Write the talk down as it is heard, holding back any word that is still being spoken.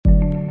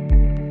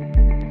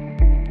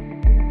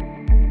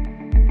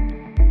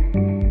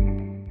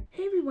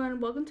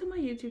welcome to my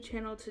YouTube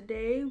channel.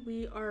 Today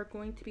we are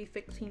going to be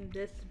fixing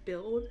this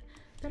build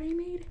that I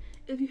made.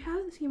 If you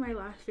haven't seen my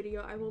last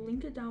video, I will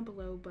link it down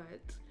below,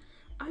 but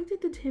I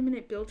did the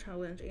 10-minute build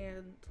challenge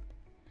and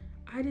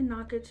I did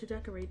not get to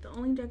decorate. The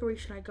only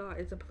decoration I got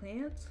is a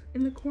plant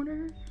in the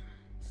corner.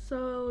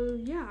 So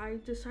yeah, I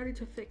decided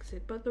to fix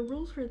it, but the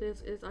rules for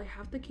this is I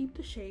have to keep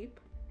the shape.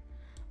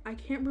 I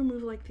can't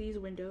remove like these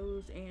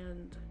windows,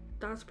 and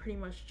that's pretty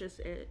much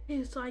just it.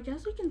 Okay, so I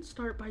guess we can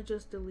start by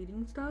just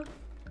deleting stuff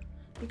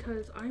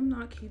because I'm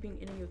not keeping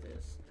any of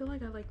this. I feel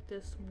like I like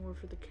this more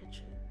for the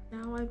kitchen.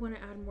 Now I want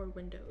to add more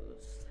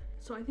windows.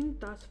 So I think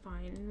that's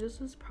fine, and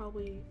this is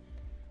probably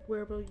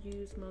where we'll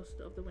use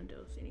most of the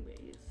windows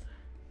anyways.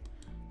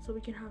 So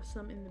we can have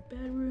some in the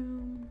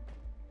bedroom.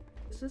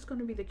 This is going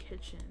to be the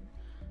kitchen.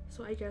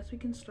 So I guess we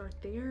can start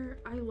there.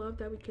 I love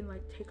that we can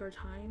like take our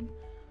time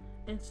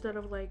instead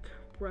of like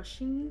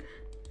rushing,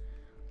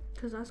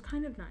 because that's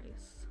kind of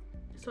nice.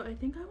 So I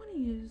think I want to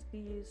use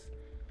these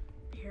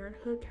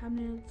Parenthood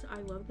cabinets.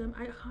 I love them.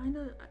 I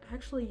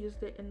actually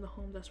used it in the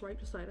home that's right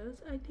beside us,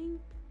 I think,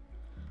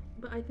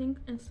 but I think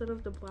instead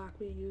of the black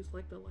we used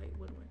like the light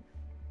wood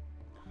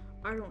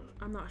one.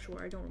 I'm not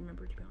sure, I don't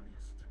remember, to be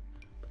honest,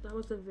 but that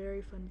was a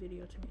very fun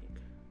video to make.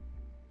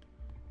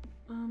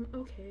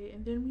 Okay,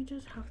 and then we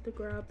just have to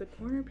grab the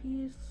corner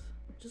piece.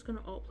 I'm just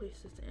gonna alt place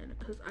this in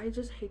because I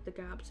just hate the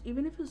gaps.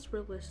 Even if it's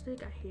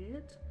realistic, I hate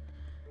it.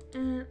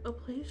 And a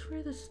place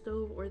for the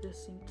stove or the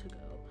sink to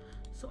go.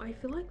 So I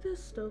feel like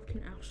this stove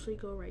can actually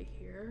go right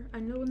here. I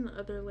know in the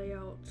other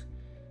layout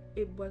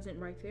it wasn't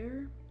right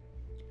there.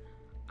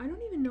 I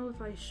don't even know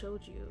if I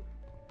showed you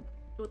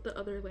what the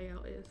other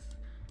layout is.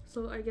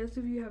 So I guess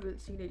if you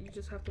haven't seen it, you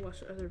just have to watch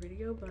the other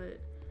video,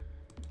 but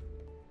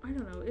I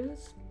don't know,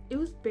 it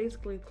was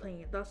basically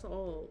plain, that's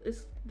all.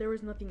 There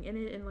was nothing in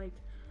it, and like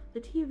the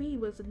TV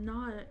was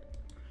not,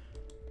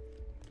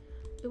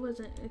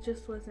 it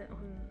just wasn't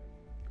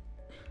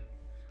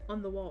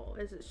on the wall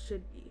as it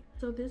should be.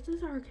 So this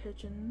is our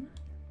kitchen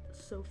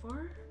so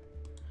far.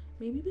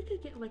 Maybe we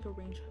could get like a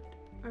range hood.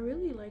 I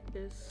really like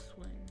this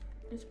one.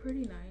 It's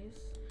pretty nice.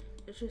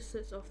 It just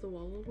sits off the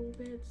wall a little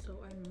bit, so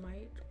I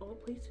might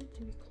alt place it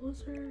to be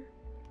closer,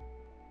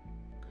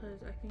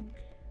 because I think,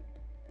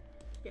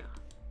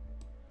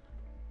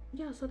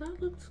 yeah, so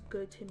that looks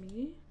good to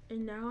me.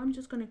 And now I'm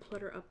just gonna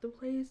clutter up the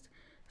place,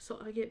 so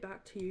I'll get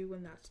back to you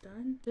when that's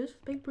done. This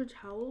paper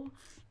towel,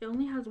 it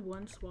only has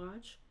one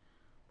swatch,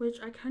 which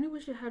I kind of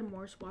wish it had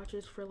more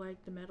swatches for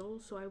like the metal.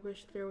 So I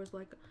wish there was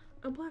like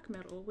a black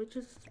metal, which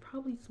is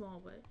probably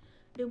small, but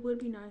it would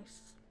be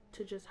nice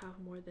to just have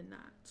more than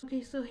that.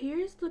 Okay, so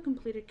here's the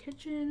completed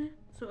kitchen.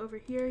 So over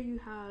here you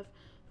have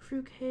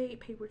fruit cake,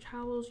 paper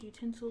towels,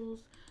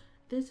 utensils.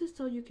 This is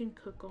so you can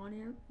cook on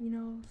it, you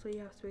know, so you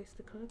have space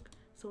to cook,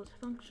 so it's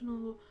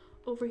functional.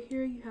 Over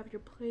here you have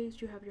your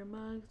plates, you have your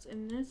mugs,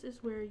 and this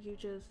is where you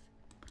just,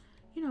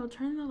 you know,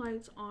 turn the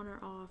lights on or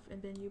off, and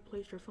then you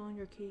place your phone,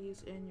 your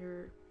keys, and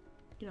your,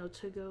 you know,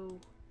 to-go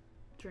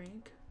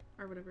drink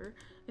or whatever.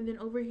 And then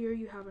over here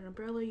you have an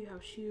umbrella, you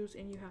have shoes,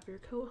 and you have your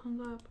coat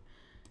hung up.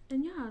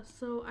 And yeah,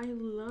 so I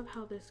love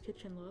how this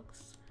kitchen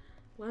looks.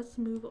 Let's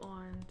move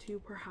on to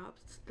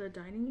perhaps the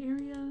dining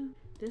area.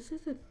 This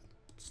is a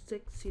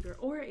 6-seater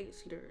or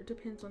 8-seater, it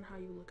depends on how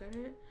you look at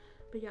it,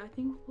 but yeah, I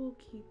think we'll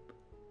keep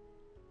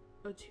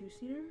a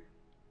 2-seater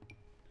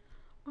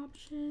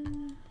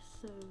option.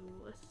 So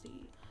let's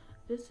see,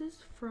 this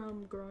is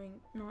from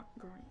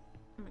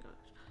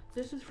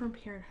this is from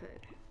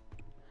Parenthood.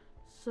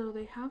 So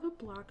they have a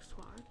black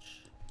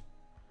swatch,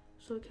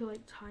 so it could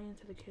like tie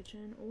into the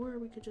kitchen, or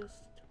we could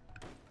just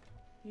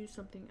use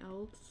something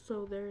else.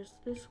 So there's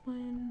this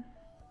one.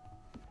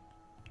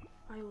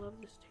 I love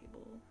this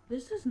table.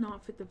 This does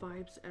not fit the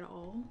vibes at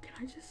all. Can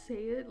I just say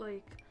it?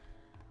 Like,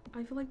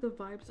 I feel like the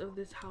vibes of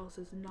this house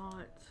is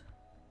not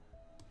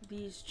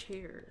these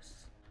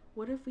chairs.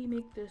 What if we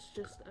make this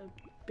just a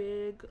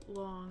big,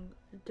 long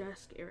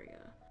desk area?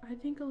 I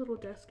think a little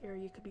desk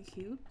area could be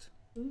cute.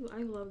 Ooh,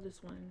 I love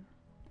this one.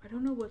 I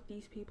don't know what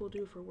these people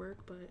do for work,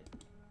 but,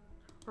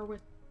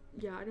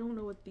 I don't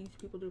know what these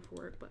people do for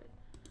work, but,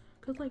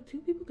 cause like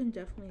 2 people can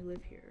definitely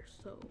live here,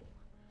 so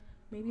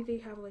maybe they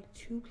have like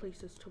 2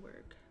 places to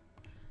work,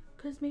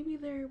 because maybe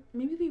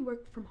they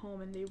work from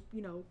home and they,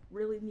 you know,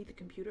 really need the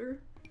computer,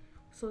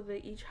 so they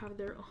each have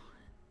their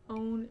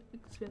own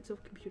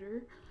expensive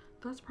computer.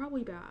 That's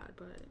probably bad,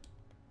 but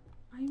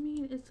I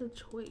mean, it's a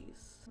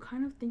choice. I'm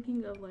kind of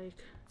thinking of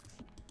like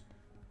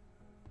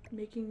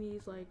making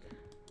these like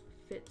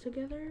fit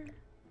together,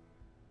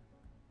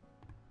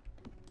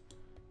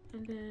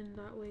 and then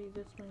that way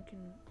this one can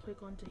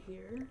click onto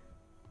here.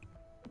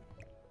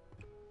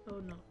 Oh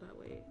no, that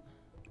way.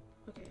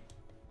 Okay,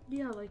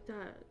 yeah, like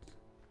that.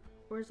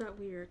 Or is that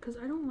weird? Because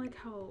I don't like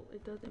how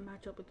it doesn't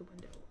match up with the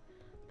window.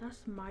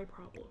 That's my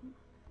problem.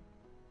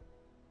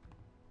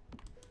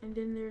 And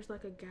then there's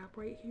like a gap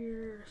right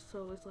here,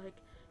 so it's like,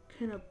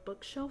 can a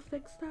bookshelf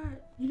fix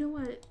that? You know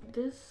what,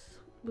 this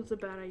was a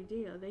bad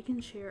idea. They can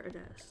share a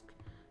desk.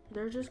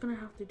 They're just gonna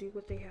have to do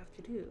what they have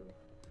to do,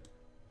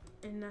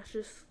 and that's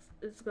just,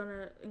 it's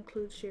gonna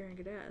include sharing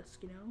a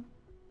desk, you know?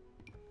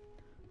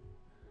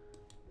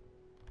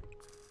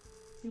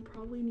 We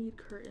probably need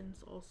curtains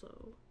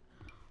also.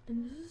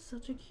 And this is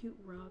such a cute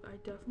rug. I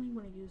definitely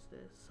want to use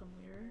this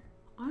somewhere.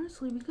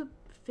 Honestly, we could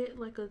fit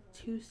like a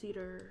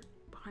 2-seater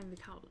behind the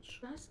couch.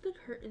 That's the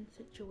curtain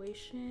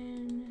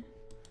situation.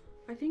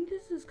 I think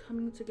this is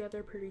coming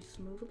together pretty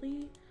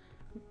smoothly,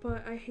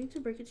 but I hate to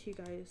break it to you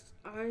guys.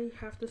 I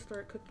have to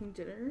start cooking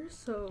dinner,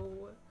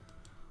 so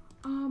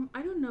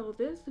I don't know.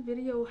 This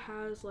video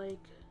has like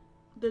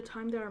the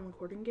time that I'm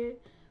recording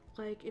it,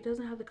 like it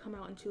doesn't have to come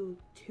out until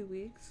 2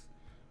 weeks.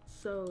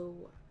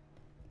 So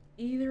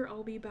either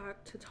I'll be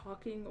back to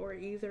talking or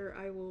either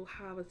I will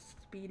have a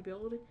speed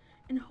build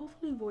and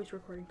hopefully voice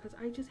recording, because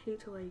I just hate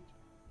to like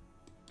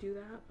do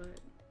that, but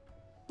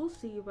we'll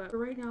see. But for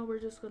right now we're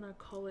just gonna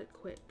call it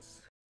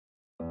quits.